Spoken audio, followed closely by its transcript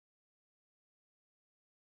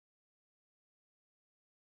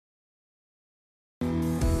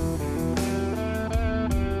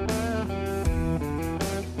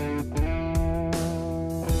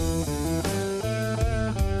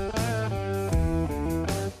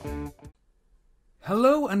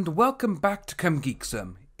and welcome back to Come Geek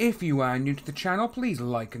Some. If you are new to the channel, please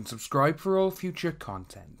like and subscribe for all future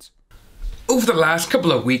content. Over the last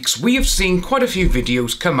couple of weeks, we have seen quite a few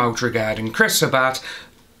videos come out regarding Chris Sabat,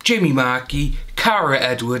 Jimmy Markey, Kara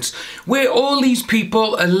Edwards, where all these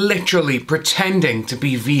people are literally pretending to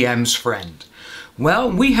be VM's friend. Well,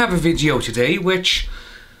 we have a video today which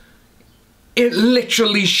it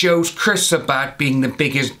literally shows Chris Sabat being the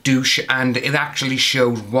biggest douche, and it actually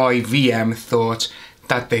shows why VM thought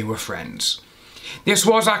that they were friends. This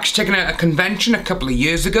was actually taken at a convention a couple of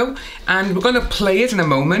years ago, and we're going to play it in a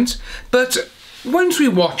moment, but once we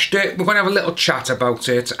watched it, we're going to have a little chat about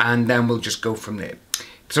it, and then we'll just go from there.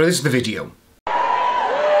 So this is the video.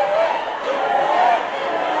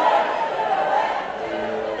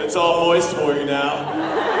 It's all moist for you now.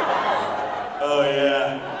 Oh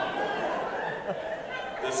yeah.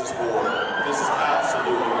 This is war. This is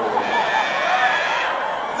absolute war.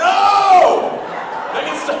 No!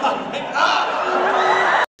 Make it stop! Make it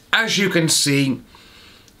stop! As you can see,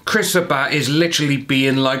 Chris Sabat is literally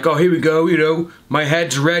being like, oh, here we go, you know, my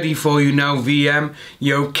head's ready for you now, VM.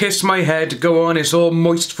 Yo, kiss my head, go on, it's all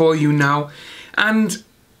moist for you now. And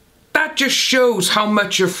that just shows how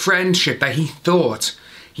much of friendship that he thought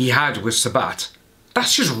he had with Sabat.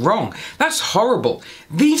 That's just wrong. That's horrible.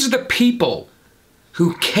 These are the people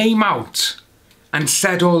who came out and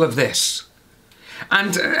said all of this.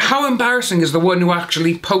 And how embarrassing is the one who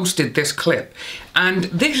actually posted this clip. And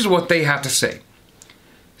this is what they had to say.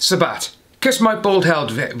 Sabat, kiss my bald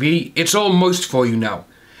head, V. It's all moist for you now.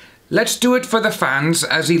 Let's do it for the fans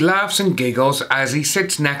as he laughs and giggles as he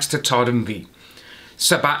sits next to Todd and V.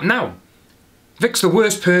 Sabat now. Vic's the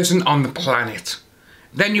worst person on the planet.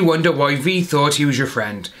 Then you wonder why V thought he was your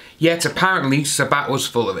friend, yet apparently Sabat was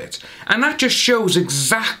full of it. And that just shows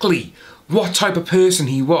exactly what type of person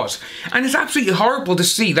he was. And it's absolutely horrible to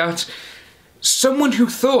see that someone who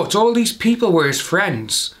thought all these people were his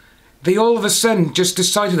friends, they all of a sudden just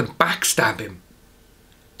decided to backstab him.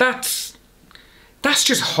 That's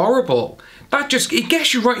just horrible. It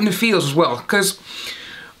gets you right in the feels as well, because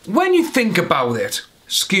when you think about it,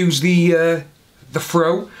 excuse the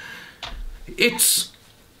throw, it's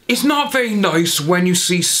not very nice when you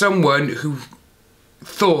see someone who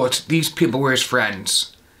thought these people were his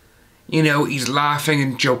friends. You know, he's laughing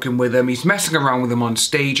and joking with them, he's messing around with them on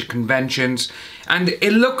stage at conventions, and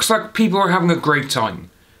it looks like people are having a great time.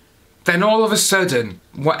 Then all of a sudden,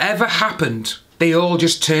 whatever happened, they all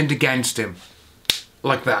just turned against him.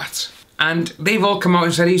 Like that. And they've all come out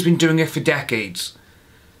and said he's been doing it for decades.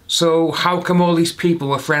 So how come all these people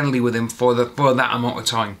were friendly with him for that amount of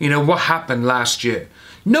time? You know, what happened last year?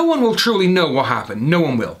 No one will truly know what happened. No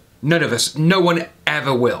one will. None of us. No one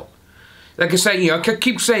ever will. Like I say, you know, I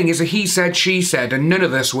keep saying it's a he said, she said, and none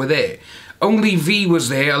of us were there. Only V was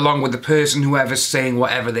there along with the person whoever's saying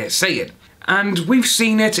whatever they're saying. And we've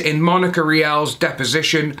seen it in Monica Rial's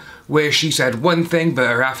deposition, where she said one thing but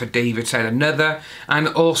her affidavit said another, and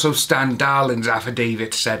also Stan Darlin's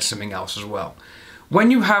affidavit said something else as well. When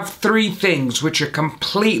you have three things which are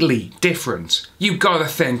completely different, you've got to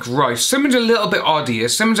think, right, something's a little bit odd here,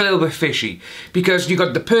 something's a little bit fishy, because you've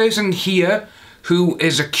got the person here who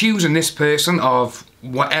is accusing this person of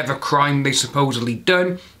whatever crime they supposedly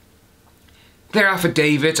done. Their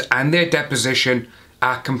affidavit and their deposition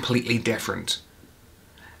are completely different.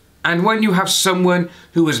 And when you have someone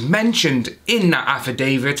who is mentioned in that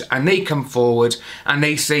affidavit and they come forward and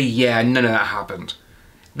they say, yeah, none of that happened,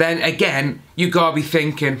 then again, you gotta be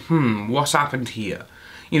thinking, what's happened here?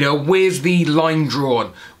 You know, where's the line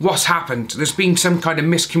drawn? What's happened? There's been some kind of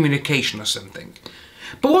miscommunication or something.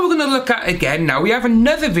 But what we're gonna look at again now, we have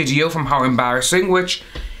another video from How Embarrassing, which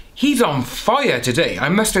he's on fire today, I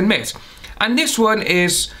must admit. And this one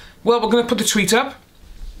is, well, we're gonna put the tweet up.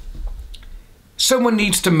 Someone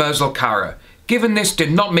needs to muzzle Kara. Given this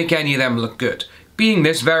did not make any of them look good. Being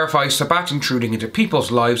this verifies Sabat intruding into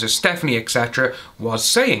people's lives, as Stephanie etc. was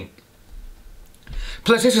saying.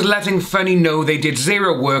 Plus this is letting Funny know they did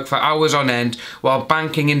zero work for hours on end while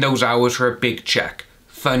banking in those hours for a big check.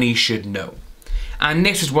 Funny should know. And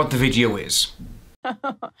this is what the video is. Those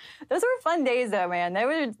were fun days though, man.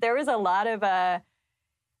 There was a lot of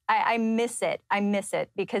I miss it. I miss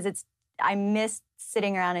it because I miss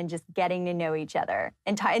sitting around and just getting to know each other.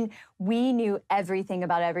 And we knew everything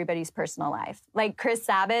about everybody's personal life. Like Chris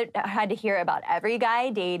Sabat had to hear about every guy I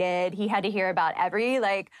dated. He had to hear about every,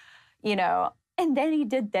 like, you know, and then he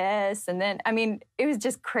did this. And then, I mean, it was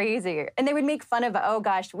just crazy. And they would make fun of, oh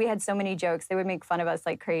gosh, we had so many jokes. They would make fun of us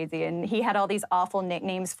like crazy. And he had all these awful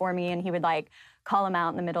nicknames for me. And he would like call them out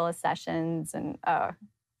in the middle of sessions. And oh,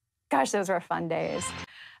 gosh, those were fun days.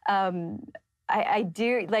 I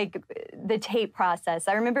do like the tape process.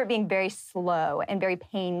 I remember it being very slow and very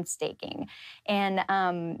painstaking.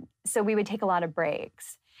 And so we would take a lot of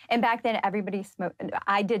breaks. And back then, everybody smoked.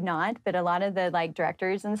 I did not, but a lot of the like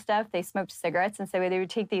directors and stuff, they smoked cigarettes. And so they would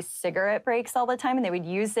take these cigarette breaks all the time, and they would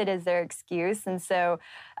use it as their excuse. And so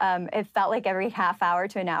it felt like every half hour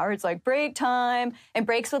to an hour, it's like break time. And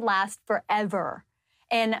breaks would last forever.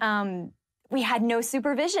 And we had no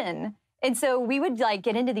supervision. And so we would like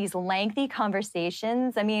get into these lengthy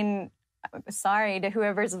conversations. I mean, sorry to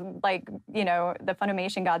whoever's like, you know, the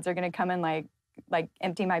Funimation gods are going to come and like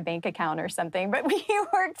empty my bank account or something. But we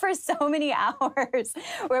worked for so many hours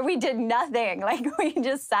where we did nothing. Like we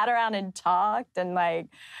just sat around and talked, and like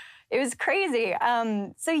it was crazy.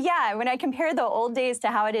 So yeah, when I compare the old days to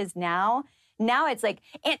how it is now it's like,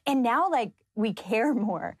 and now like we care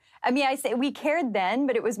more. I mean, I say we cared then,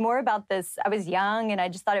 but it was more about this. I was young, and I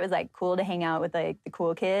just thought it was like cool to hang out with like the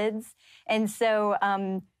cool kids. And so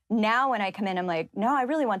now when I come in, I'm like, no, I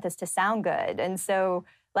really want this to sound good. And so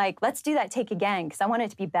like, let's do that take again, because I want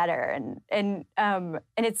it to be better. And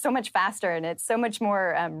it's so much faster, and it's so much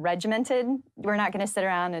more regimented. We're not going to sit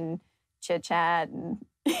around and chit chat. And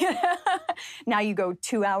now you go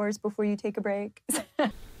 2 hours before you take a break.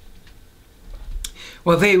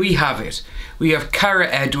 Well, there we have it. We have Kara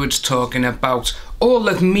Edwards talking about all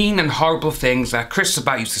the mean and horrible things that Chris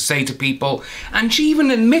Sabat used to say to people, and she even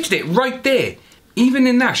admitted it right there. Even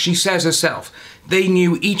in that, she says herself, they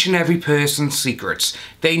knew each and every person's secrets.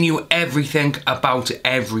 They knew everything about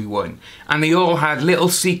everyone. And they all had little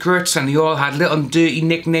secrets, and they all had little dirty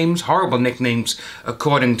nicknames, horrible nicknames,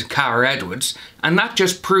 according to Kara Edwards. And that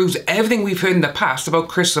just proves everything we've heard in the past about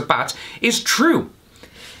Chris Sabat is true.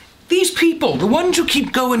 These people, the ones who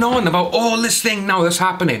keep going on about all this thing now that's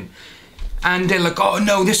happening, and they're like, oh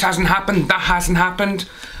no, this hasn't happened, that hasn't happened.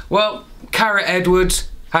 Well, Kara Edwards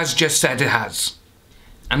has just said it has.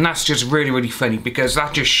 And that's just really, really funny, because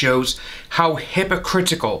that just shows how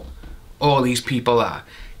hypocritical all these people are.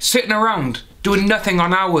 Sitting around, doing nothing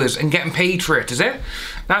on hours and getting paid for it, is it?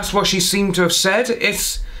 That's what she seemed to have said.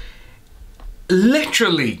 It's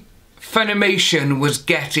literally, Funimation was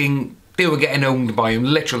getting... They were getting owned by him,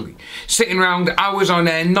 literally. Sitting around hours on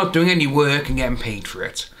end, not doing any work and getting paid for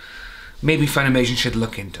it. Maybe Funimation should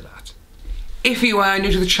look into that. If you are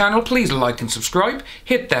new to the channel, please like and subscribe.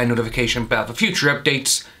 Hit that notification bell for future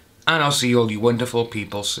updates. And I'll see all you wonderful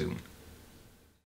people soon.